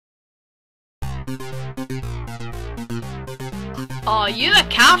Are you a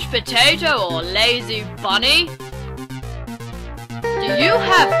couch potato or lazy bunny? Do you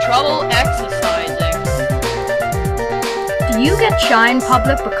have trouble exercising? Do you get shy in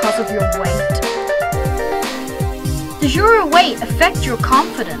public because of your weight? Does your weight affect your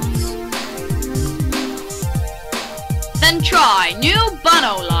confidence? Then try new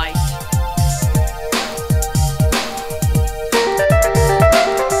Bunolite.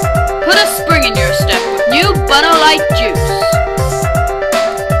 Put a spring in your step with new Bunolite juice.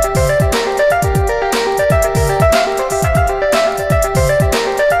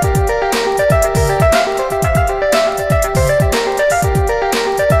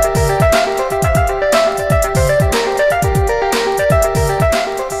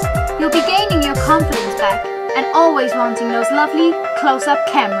 You'll be gaining your confidence back and always wanting those lovely close-up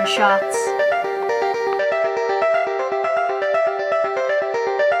camera shots.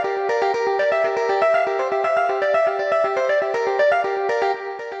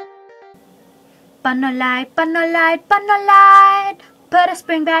 Bunolite, Bunolite, Bunolite. Put a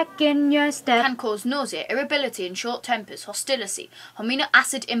spring back in your step. Can cause nausea, irritability and short tempers, hostility, amino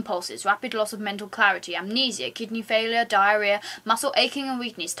acid impulses, rapid loss of mental clarity, amnesia, kidney failure, diarrhea, muscle aching and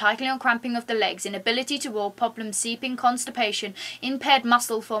weakness, tightening or cramping of the legs, inability to walk, problems seeping, constipation, impaired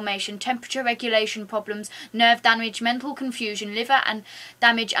muscle formation, temperature regulation problems, nerve damage, mental confusion, liver and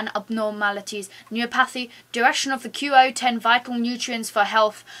damage and abnormalities, neuropathy, duration of the QO10 vital nutrients for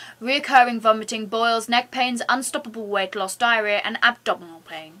health, recurring vomiting, boils, neck pains, unstoppable weight loss, diarrhea and abdominal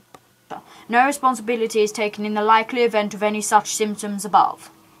pain. No responsibility is taken in the likely event of any such symptoms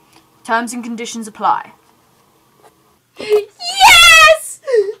above. Terms and conditions apply. Yes!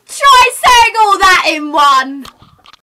 Try saying all that in one!